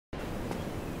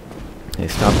Hey,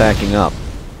 stop backing up.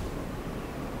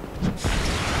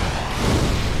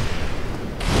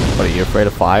 What, are you afraid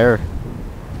of fire?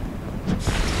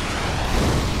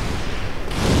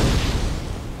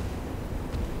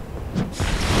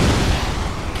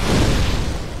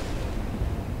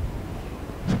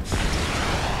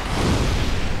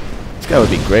 This guy would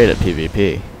be great at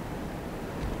PvP.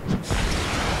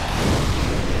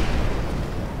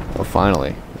 Oh,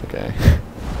 finally. Okay.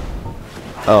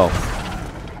 Oh.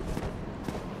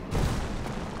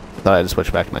 Thought I had to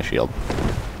switch back to my shield.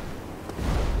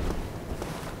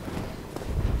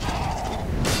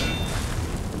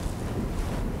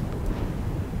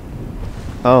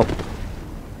 Oh.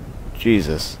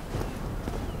 Jesus.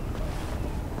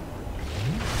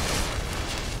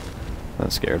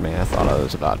 That scared me. I thought I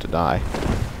was about to die.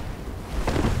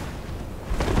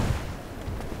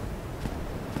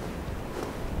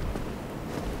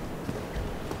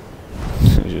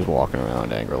 He's just walking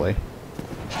around angrily.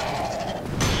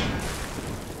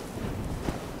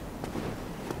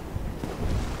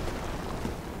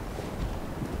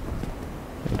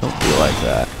 Don't be like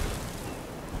that.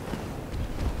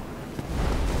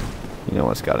 You know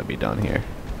what's got to be done here.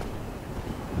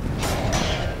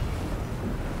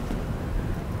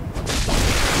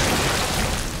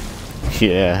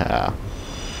 Yeah.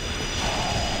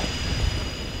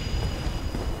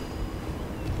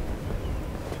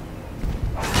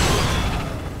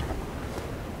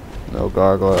 No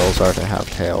gargoyles are to have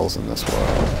tails in this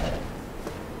world.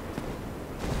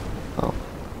 Oh.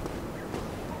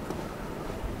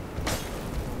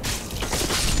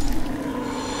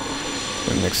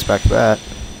 Didn't expect that.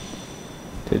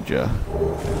 Did ya?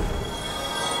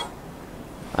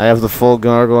 I have the full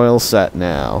gargoyle set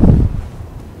now.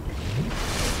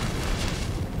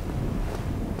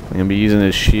 I'm gonna be using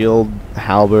his shield,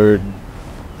 halberd,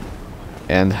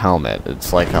 and helmet.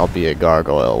 It's like I'll be a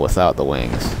gargoyle without the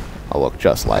wings. I'll look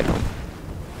just like him.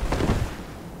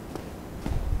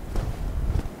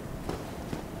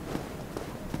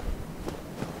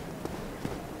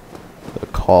 The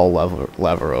call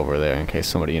lever over there in case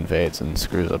somebody invades and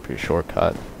screws up your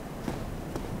shortcut.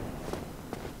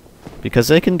 Because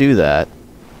they can do that.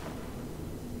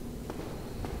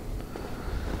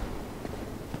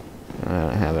 I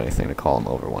don't have anything to call them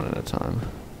over one at a time.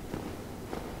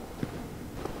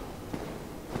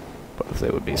 But if they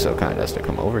would be so kind as to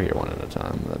come over here one at a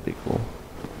time, that'd be cool.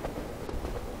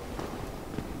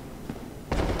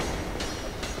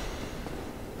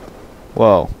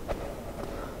 Whoa.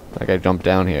 That guy jumped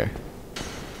down here.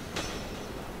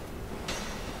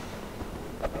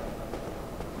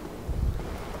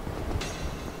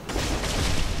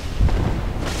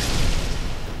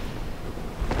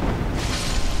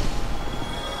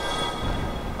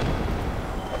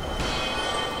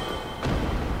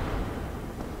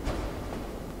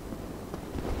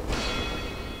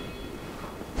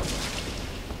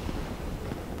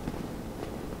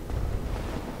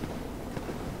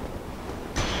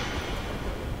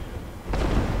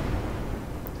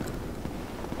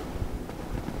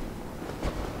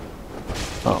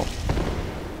 Oh.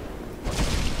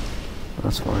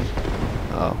 That's fine.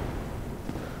 Oh.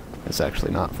 It's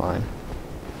actually not fine.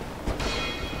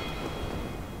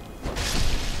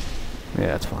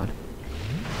 Yeah, it's fine.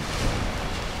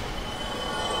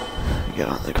 Get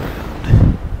on the ground.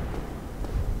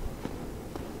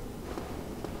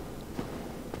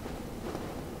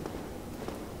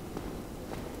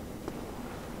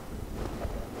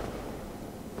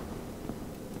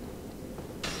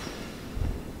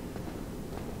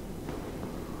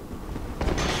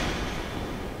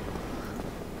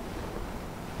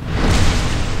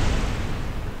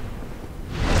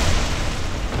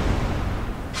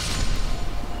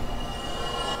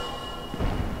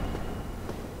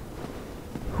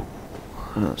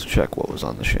 Let's check what was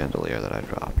on the chandelier that I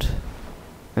dropped.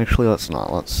 Actually, let's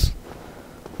not. Let's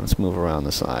move around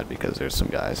the side because there's some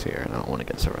guys here and I don't want to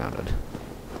get surrounded.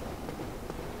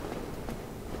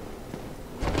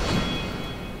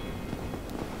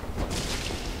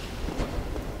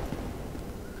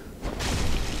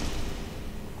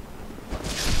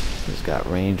 He's got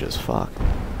range as fuck.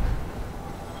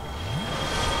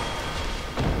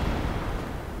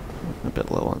 A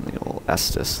bit low on the old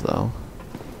Estus though.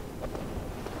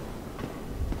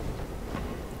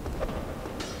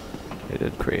 They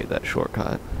did create that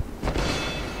shortcut,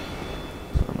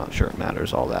 so I'm not sure it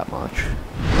matters all that much.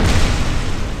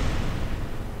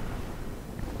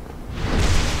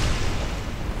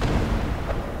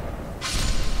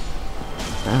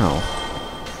 Ow.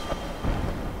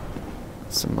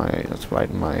 That's right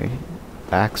in my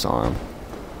axe arm.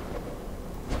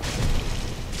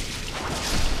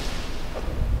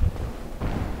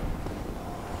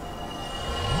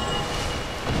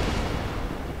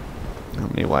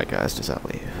 white guys does that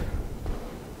leave?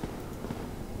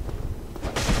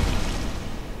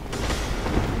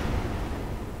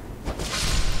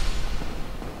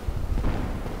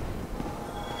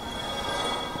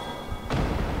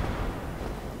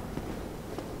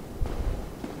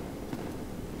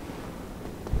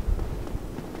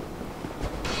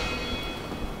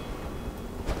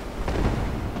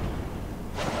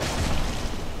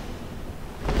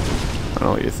 I don't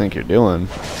know what you think you're doing,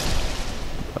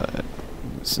 but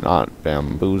it's not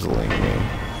bamboozling me.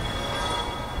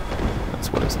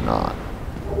 That's what it's not.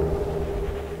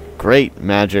 Great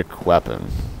magic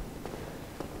weapon.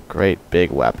 Great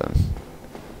big weapon.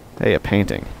 Hey, a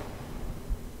painting.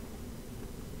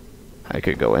 I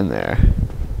could go in there,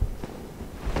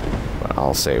 but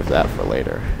I'll save that for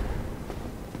later.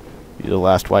 You the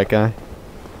last white guy?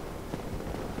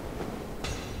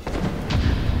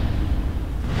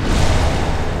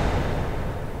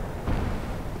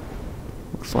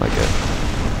 Looks like it.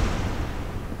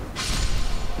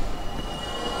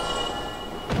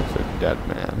 It's a dead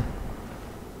man.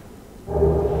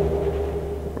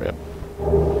 Rip.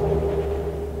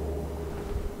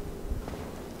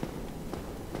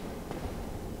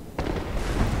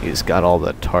 He's got all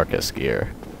the Tarkus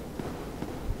gear.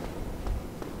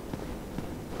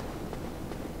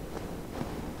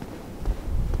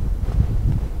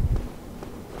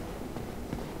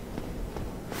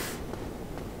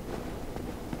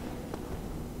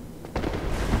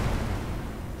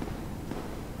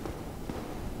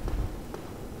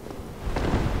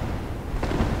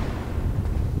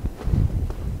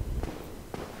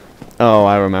 Oh,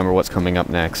 I remember what's coming up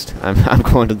next. I'm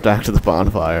going back to the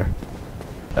bonfire.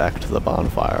 Back to the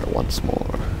bonfire once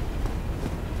more.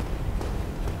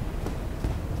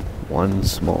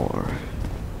 Once more.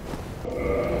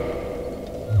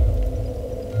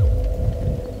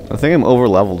 I think I'm over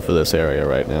leveled for this area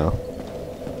right now.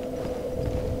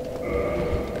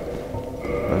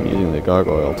 I'm using the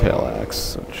gargoyle tail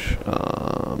axe, which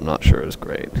I'm not sure is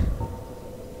great.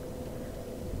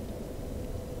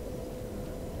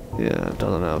 Yeah, it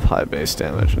doesn't have high base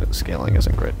damage and its scaling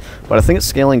isn't great. But I think its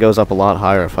scaling goes up a lot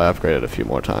higher if I upgrade it a few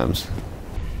more times.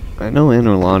 I know Anne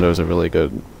Orlando is a really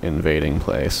good invading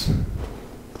place.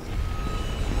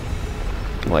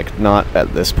 Like, not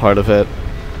at this part of it,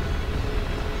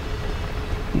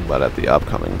 but at the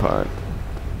upcoming part.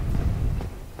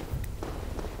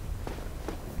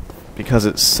 Because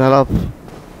it's set up...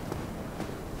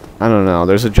 I don't know,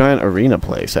 there's a giant arena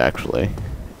place, actually.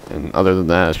 And other than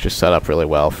that, it's just set up really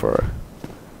well for,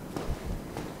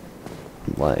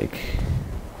 like,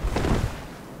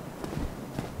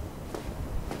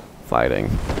 fighting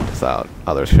without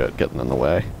other shit getting in the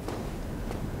way.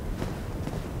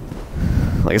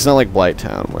 Like, it's not like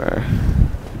Blighttown, where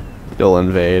you'll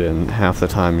invade and half the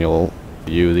time you,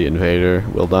 the invader,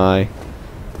 will die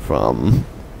from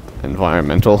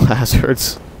environmental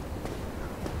hazards.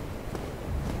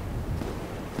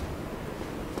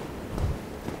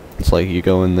 It's like you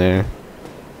go in there,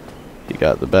 you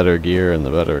got the better gear and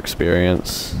the better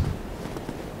experience,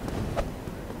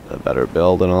 the better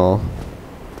build and all,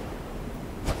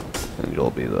 and you'll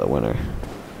be the winner.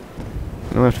 I'm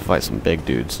gonna have to fight some big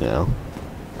dudes now.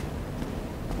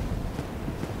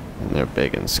 And they're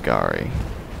big and scary.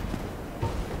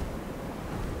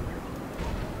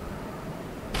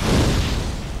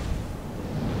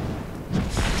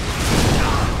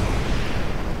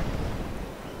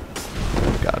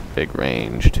 Big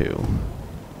range too.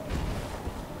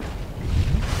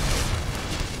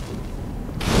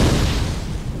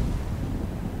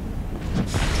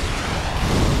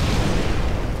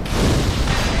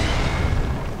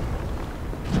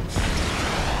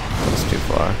 That's too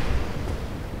far.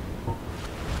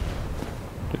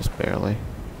 Just barely.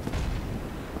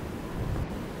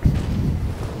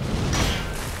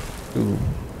 Ooh.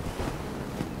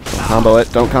 Don't combo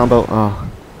it, don't combo. Oh.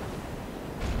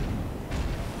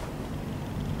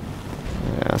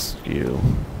 Ask you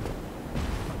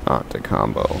not to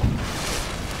combo.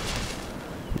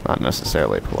 Not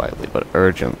necessarily politely, but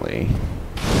urgently.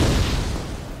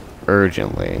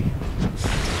 Urgently.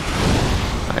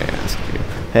 I ask you.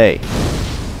 Hey!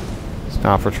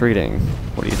 Stop retreating.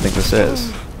 What do you think this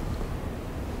is?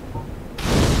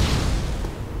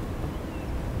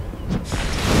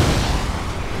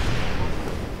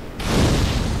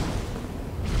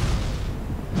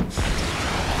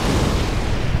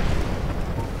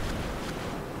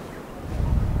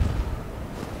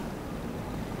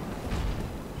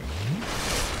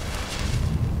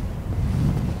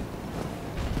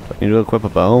 You need to equip a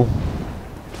bow?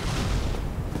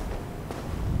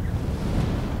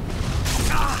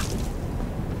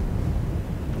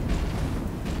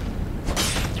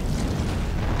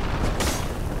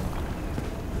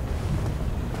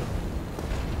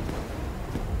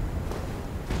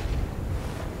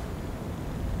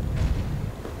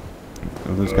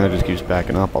 If this guy just keeps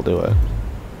backing up, I'll do it.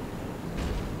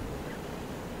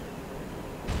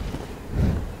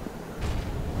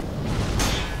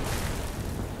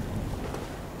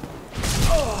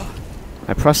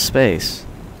 I pressed space.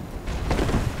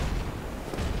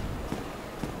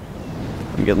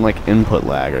 I'm getting like input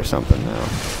lag or something now.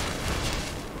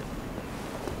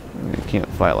 You can't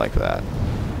fight like that.